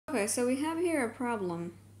Okay, so we have here a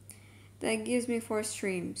problem that gives me 4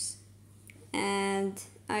 streams, and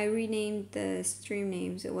I renamed the stream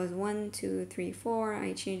names. It was 1, 2, 3, 4.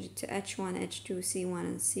 I changed it to H1, H2, C1,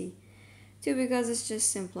 and C2 because it's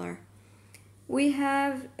just simpler. We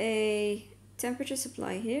have a temperature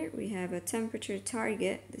supply here. We have a temperature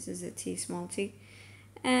target. This is a T small t.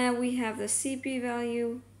 And we have the CP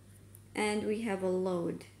value, and we have a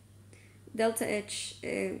load. Delta H,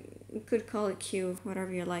 you could call it Q,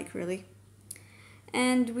 whatever you like really.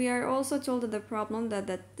 And we are also told in the problem that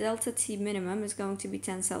the delta T minimum is going to be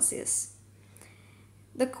 10 Celsius.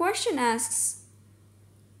 The question asks,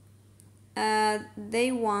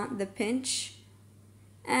 they want the pinch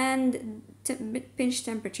and pinch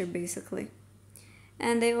temperature basically.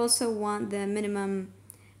 And they also want the minimum,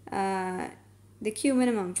 the Q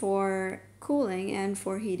minimum for cooling and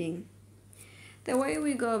for heating. The way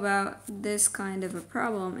we go about this kind of a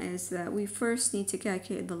problem is that we first need to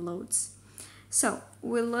calculate the loads. So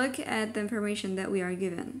we look at the information that we are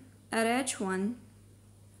given. At H1,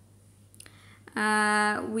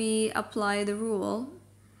 we apply the rule,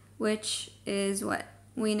 which is what?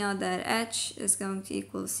 We know that H is going to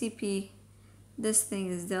equal CP. This thing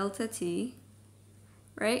is delta T,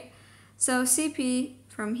 right? So CP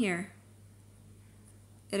from here,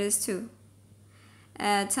 it is 2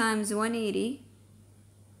 times 180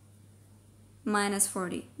 minus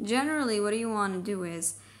 40. Generally, what you want to do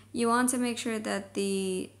is you want to make sure that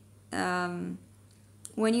the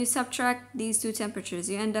when you subtract these two temperatures,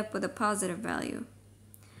 you end up with a positive value.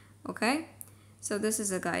 Okay? So this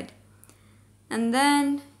is a guide. And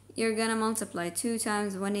then you're gonna multiply 2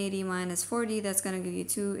 times 180 minus 40. That's gonna give you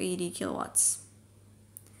 280 kilowatts,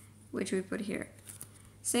 which we put here.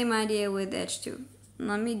 Same idea with H2.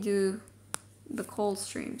 Let me do the cold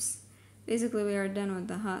streams. Basically, we are done with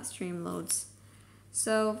the hot stream loads.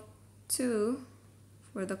 So 2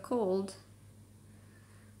 for the cold,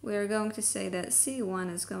 we are going to say that C1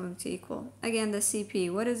 is going to equal, again, the CP.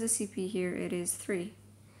 What is the CP here? It is 3.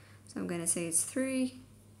 So I'm going to say it's 3,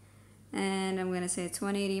 and I'm going to say it's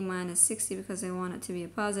 180 minus 60 because I want it to be a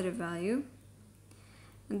positive value.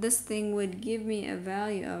 And this thing would give me a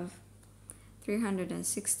value of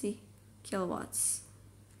 360 kilowatts.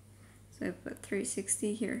 So I put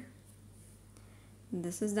 360 here. And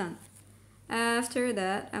this is done. After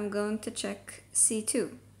that, I'm going to check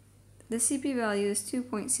C2. The CP value is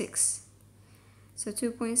 2.6. So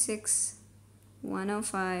 2.6,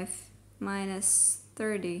 105 minus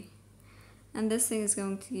 30. And this thing is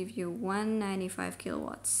going to give you 195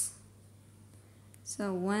 kilowatts.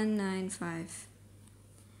 So 195.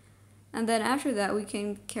 And then after that, we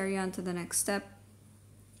can carry on to the next step.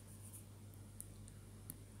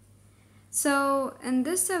 So in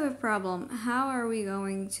this type of problem, how are we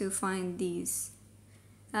going to find these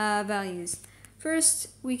values?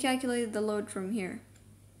 First, we calculated the load from here,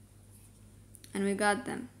 and we got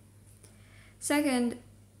them. Second,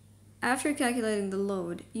 after calculating the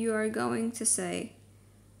load, you are going to say,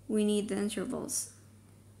 we need the intervals.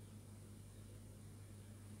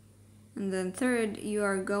 And then third, you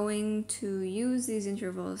are going to use these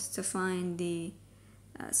intervals to find the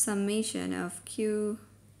summation of Q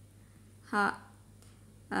hot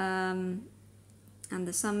and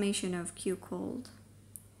the summation of Q cold.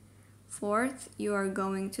 Fourth, you are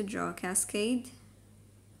going to draw a cascade.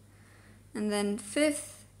 And then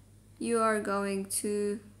fifth, you are going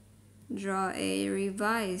to draw a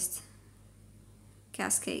revised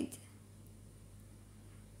cascade.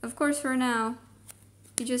 Of course, for now,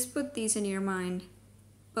 you just put these in your mind,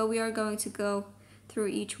 but we are going to go through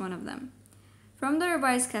each one of them. From the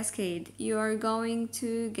revised cascade, you are going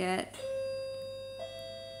to get,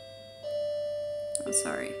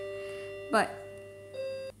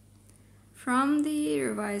 from the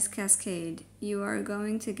revised cascade, you are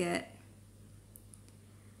going to get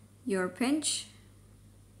your pinch,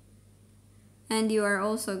 and you are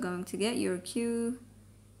also going to get your Q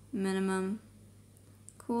minimum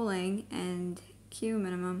cooling and Q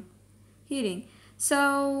minimum heating.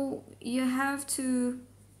 So you have to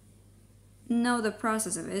know the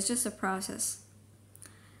process of it. It's just a process.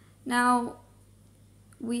 Now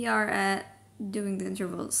we are at doing the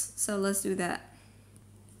intervals, so let's do that.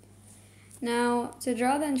 Now to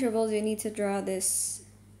draw the intervals, you need to draw this,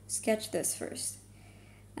 sketch this first.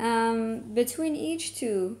 Between each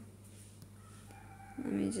two,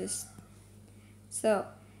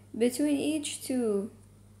 between each two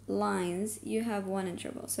lines you have one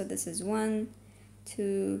interval. So this is 1,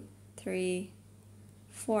 2, 3,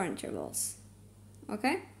 4 intervals.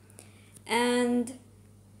 Okay? And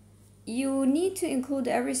you need to include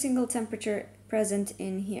every single temperature present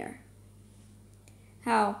in here.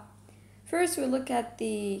 How? First, we look at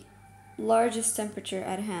the largest temperature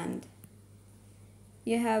at hand.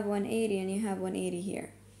 You have 180 and you have 180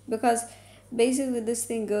 here. Because basically this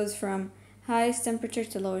thing goes from highest temperature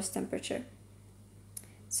to lowest temperature.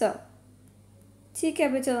 So, T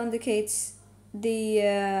capital indicates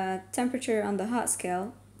the temperature on the hot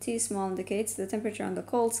scale. T small indicates the temperature on the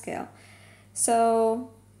cold scale.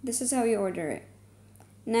 So, this is how you order it.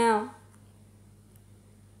 Now,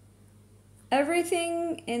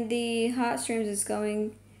 everything in the hot streams is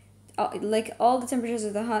going, like all the temperatures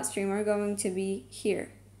of the hot stream are going to be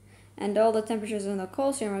here. And all the temperatures in the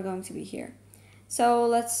cold stream are going to be here. So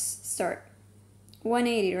let's start.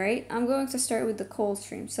 180, right? I'm going to start with the cold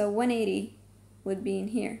stream. So 180 would be in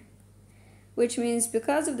here. Which means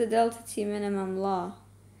because of the delta T minimum law,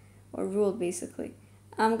 or rule basically,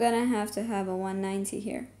 I'm gonna have to have a 190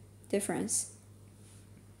 here, difference.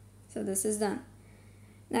 So this is done.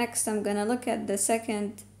 Next, I'm gonna look at the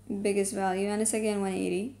second biggest value, and it's again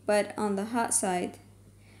 180, but on the hot side.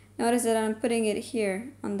 Notice that I'm putting it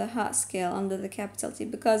here on the hot scale under the capital T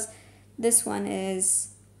because this one is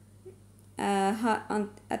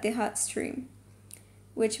at the hot stream,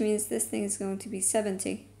 which means this thing is going to be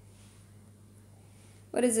 70.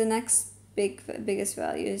 What is the next biggest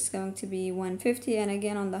value? It's going to be 150, and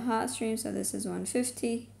again on the hot stream, so this is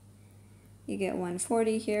 150. You get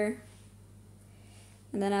 140 here.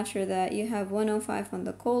 And then after that, you have 105 on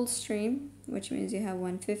the cold stream, which means you have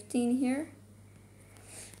 115 here.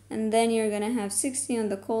 And then you're going to have 60 on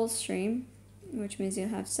the cold stream, which means you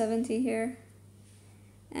have 70 here.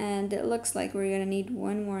 And it looks like we're going to need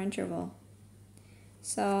one more interval.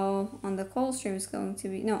 So on the cold stream, it's going to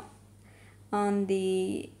be, no, on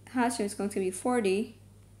the hot stream, it's going to be 40.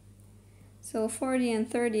 So 40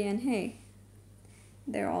 and 30, and hey,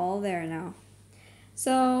 they're all there now.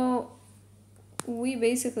 So we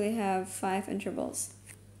basically have 5 intervals.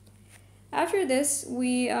 After this,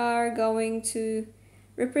 we are going to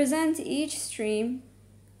represent each stream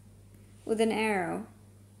with an arrow.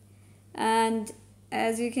 And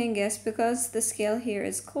as you can guess, because the scale here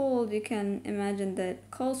is cold, you can imagine that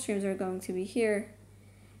cold streams are going to be here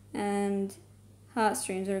and hot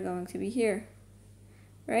streams are going to be here,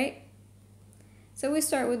 right? So we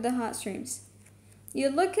start with the hot streams. You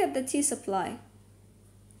look at the T supply.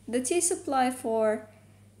 The T supply for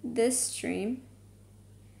this stream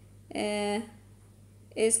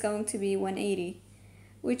is going to be 180,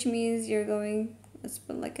 which means you're going, let's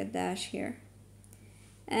put like a dash here.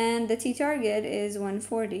 And the T target is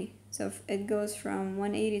 140, so it goes from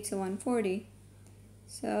 180 to 140.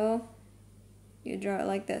 So you draw it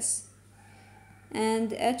like this.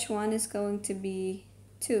 And H1 is going to be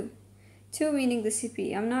 2. 2 meaning the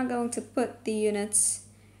CP. I'm not going to put the units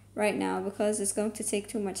right now because it's going to take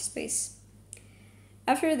too much space.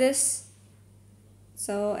 After this,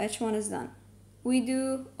 so H1 is done. We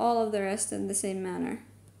do all of the rest in the same manner.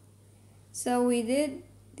 So we did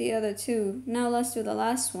the other 2. Now let's do the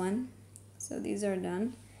last one. So these are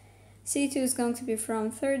done. C2 is going to be from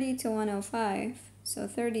 30 to 105. So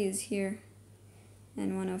 30 is here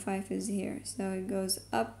and 105 is here. So it goes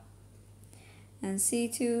up, and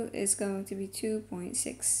C2 is going to be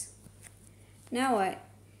 2.6. Now what?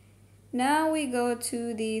 Now we go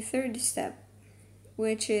to the third step,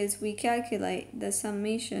 which is we calculate the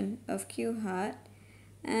summation of Q hot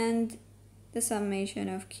and the summation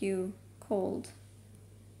of Q cold.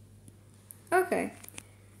 Okay,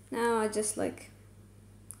 now I just like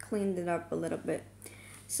cleaned it up a little bit.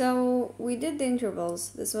 So we did the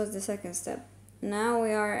intervals. This was the second step. Now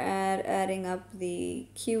we are adding up the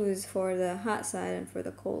Q's for the hot side and for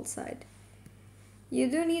the cold side. You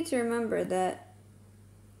do need to remember that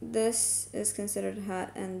this is considered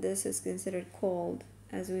hot and this is considered cold,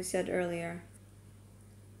 as we said earlier.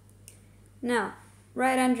 Now,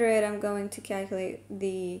 right under it, I'm going to calculate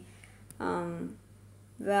the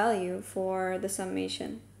value for the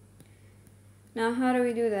summation. Now, how do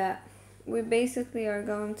we do that? We basically are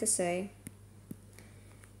going to say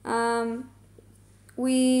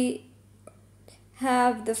we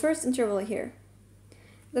have the first interval here.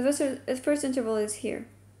 The first interval is here,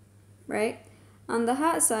 right? On the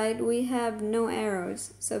hot side, we have no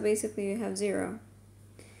arrows, so basically you have 0.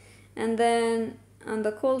 And then on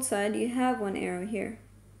the cold side, you have 1 arrow here.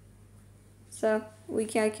 So we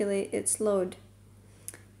calculate its load.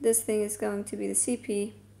 This thing is going to be the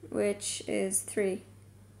CP, which is 3,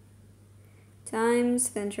 times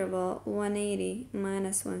the interval 180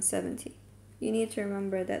 minus 170. You need to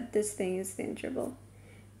remember that this thing is the interval,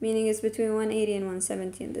 meaning it's between 180 and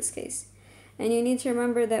 170 in this case. And you need to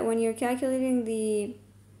remember that when you're calculating the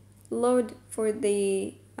load for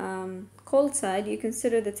the cold side, you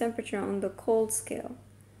consider the temperature on the cold scale.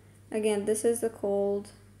 Again, this is the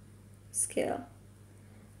cold scale,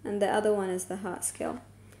 and the other one is the hot scale.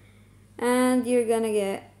 And you're gonna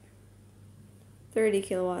get 30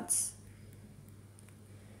 kilowatts.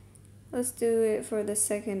 Let's do it for the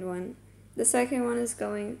second one. The second one is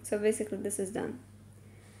going, so basically this is done.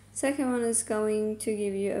 Second one is going to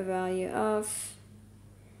give you a value of,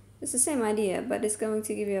 it's the same idea, but it's going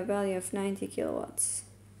to give you a value of 90 kilowatts.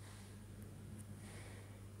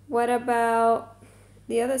 What about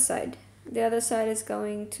the other side? The other side is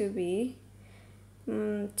going to be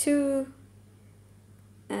 2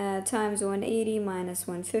 times 180 minus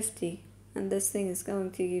 150, and this thing is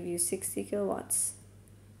going to give you 60 kilowatts.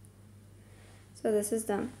 So this is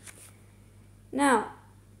done. Now,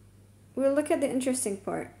 we'll look at the interesting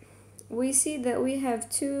part. We see that we have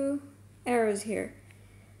 2 arrows here.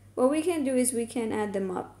 What we can do is we can add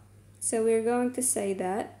them up. So we're going to say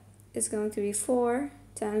that it's going to be 4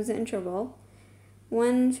 times the interval,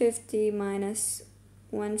 150 minus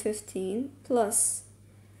 115, plus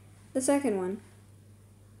the second one,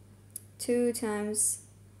 2 times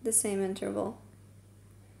the same interval.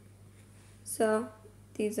 So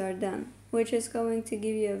these are done, which is going to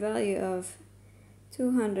give you a value of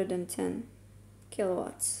 210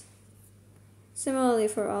 kilowatts. Similarly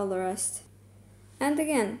for all the rest. And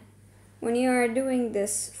again, when you are doing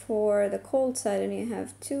this for the cold side and you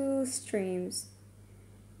have 2 streams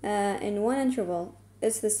in one interval,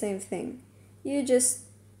 it's the same thing. You just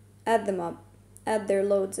add them up, add their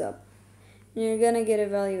loads up, and you're gonna get a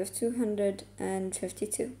value of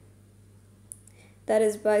 252. That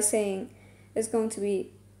is by saying it's going to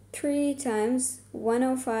be 3 times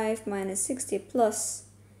 105 minus 60 plus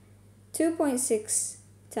 2.6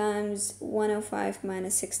 times 105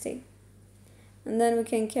 minus 60. And then we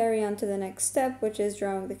can carry on to the next step, which is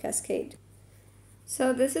drawing the cascade.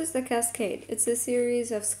 So this is the cascade. It's a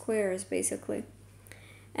series of squares, basically.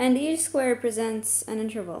 And each square represents an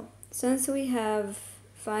interval. Since we have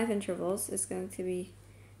 5 intervals, it's going to be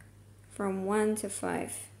from 1 to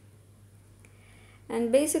 5.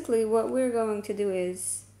 And basically what we're going to do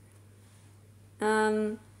is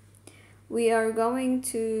we are going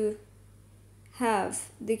to have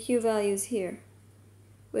the Q values here,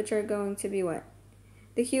 which are going to be what?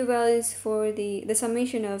 The Q values for the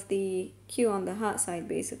summation of the Q on the hot side,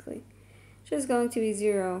 basically, which is going to be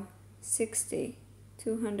 0, 60,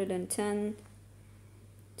 210,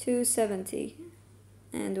 270,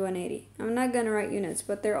 and 180. I'm not going to write units,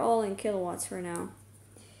 but they're all in kilowatts for now.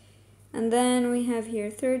 And then we have here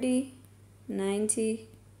 30, 90,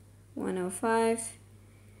 105,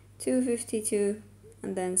 252,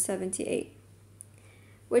 and then 78.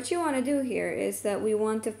 What you want to do here is that we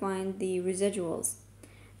want to find the residuals.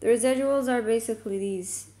 The residuals are basically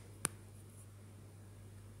these.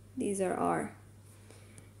 These are R.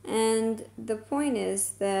 And the point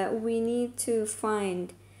is that we need to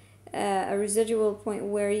find a residual point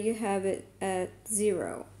where you have it at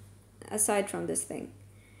 0, aside from this thing.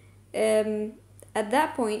 At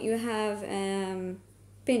that point you have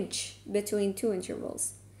pinch between 2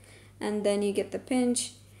 intervals, and then you get the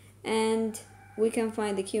pinch, and we can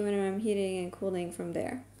find the Q minimum heating and cooling from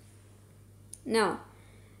there. Now,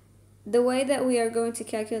 the way that we are going to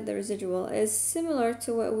calculate the residual is similar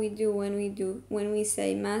to what we do when we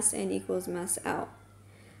say mass in equals mass out.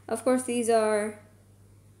 Of course, these are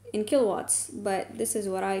in kilowatts, but this is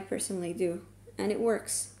what I personally do, and it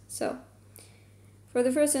works. So for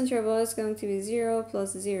the first interval, it's going to be 0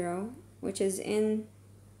 plus 0, which is in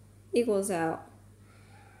equals out,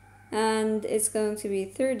 and it's going to be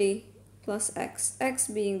 30 plus x, x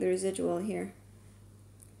being the residual here.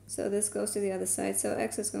 So this goes to the other side, so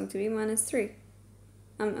x is going to be minus 3.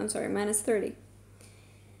 I'm sorry, minus 30.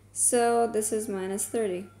 So this is minus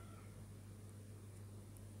 30.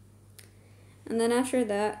 And then after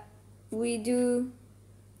that, we do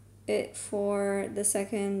it for the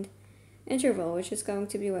second interval, which is going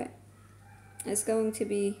to be what? It's going to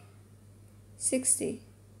be 60.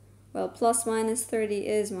 Well, plus minus 30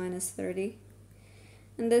 is minus 30.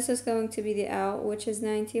 And this is going to be the out, which is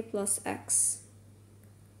 90 plus x.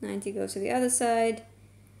 90 goes to the other side.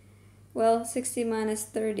 Well, 60 minus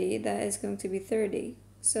 30, that is going to be 30.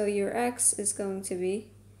 So your x is going to be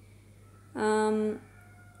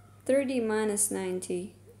 30 minus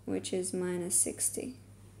 90, which is minus 60.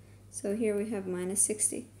 So here we have minus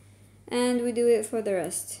 60. And we do it for the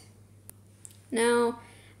rest. Now,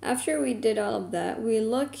 after we did all of that, we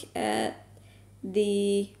look at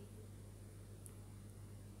the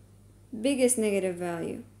biggest negative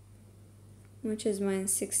value, which is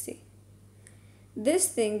minus 60. This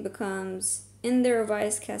thing becomes, in the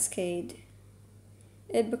revised cascade,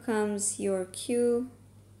 it becomes your Q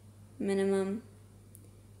minimum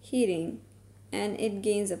heating, and it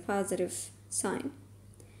gains a positive sign.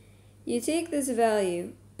 You take this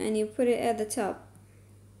value and you put it at the top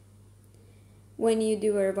when you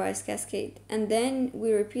do a revised cascade, and then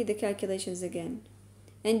we repeat the calculations again,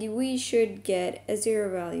 and we should get a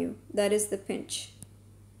 0 value. That is the pinch.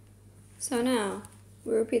 So now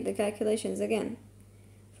we repeat the calculations again.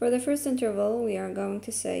 For the first interval, we are going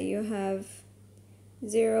to say you have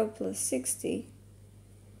 0 plus 60,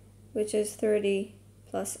 which is 30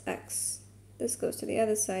 plus x. This goes to the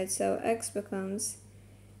other side, so x becomes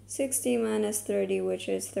 60 minus 30, which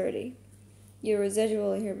is 30. Your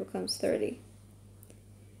residual here becomes 30.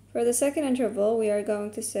 For the second interval, we are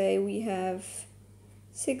going to say we have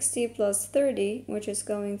 60 plus 30, which is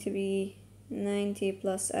going to be 90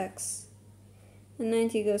 plus x. And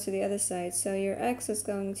 90 goes to the other side, so your x is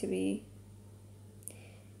going to be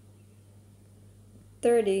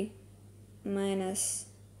 30 minus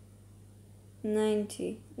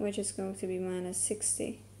 90, which is going to be minus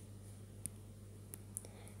 60.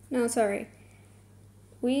 No, sorry.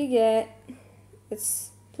 We get,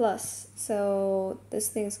 it's plus, so this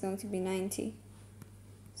thing is going to be 90.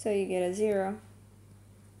 So you get a 0.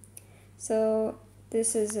 So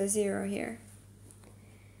this is a 0 here.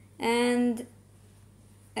 And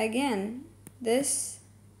again, this,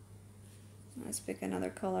 let's pick another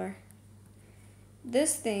color.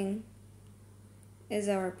 This thing is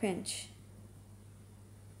our pinch.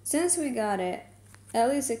 Since we got it, at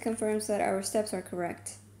least it confirms that our steps are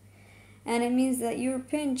correct. And it means that your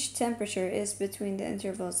pinch temperature is between the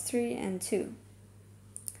intervals 3 and 2.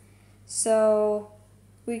 So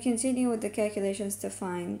we continue with the calculations to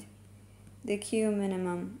find the Q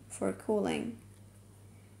minimum for cooling.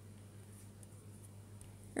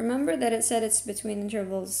 Remember that it said it's between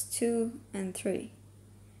intervals 2 and 3,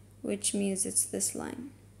 which means it's this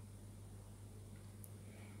line.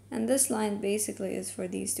 And this line basically is for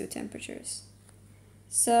these two temperatures.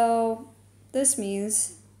 So this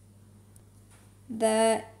means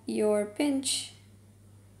that your pinch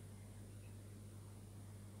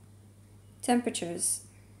temperatures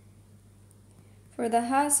for the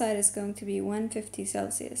hot side is going to be 150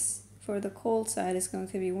 Celsius. For the cold side is going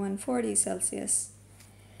to be 140 Celsius.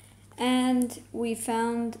 And we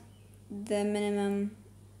found the minimum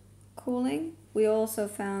cooling. We also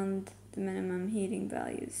found the minimum heating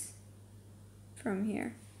values from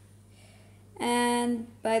here. And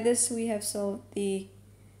by this we have solved the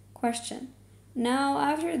question. Now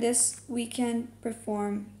after this we can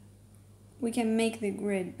make the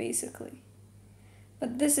grid basically.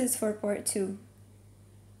 But this is for part 2,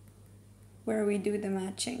 where we do the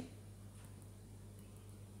matching.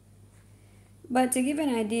 But to give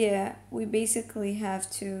an idea, we basically have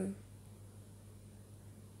to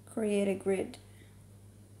create a grid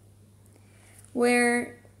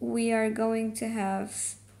where we are going to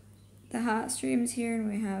have the hot streams here and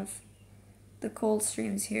we have the cold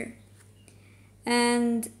streams here.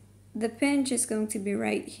 And the pinch is going to be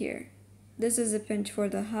right here. This is the pinch for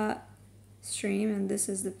the hot stream and this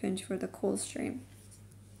is the pinch for the cold stream.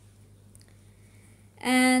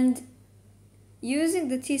 And using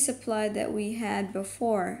the T supply that we had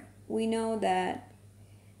before, we know that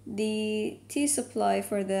the T supply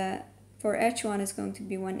for H1 is going to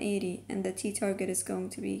be 180 and the T target is going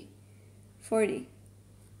to be 40.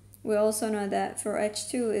 We also know that for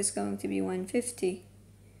H2 is going to be 150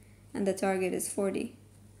 and the target is 40.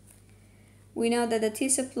 We know that the T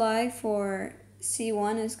supply for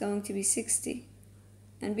C1 is going to be 60.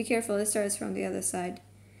 And be careful, it starts from the other side.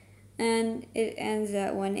 And it ends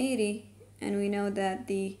at 180. And we know that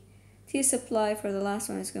the T supply for the last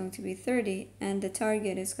one is going to be 30 and the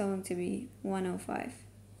target is going to be 105.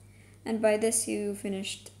 And by this you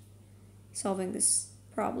finished solving this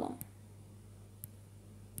problem.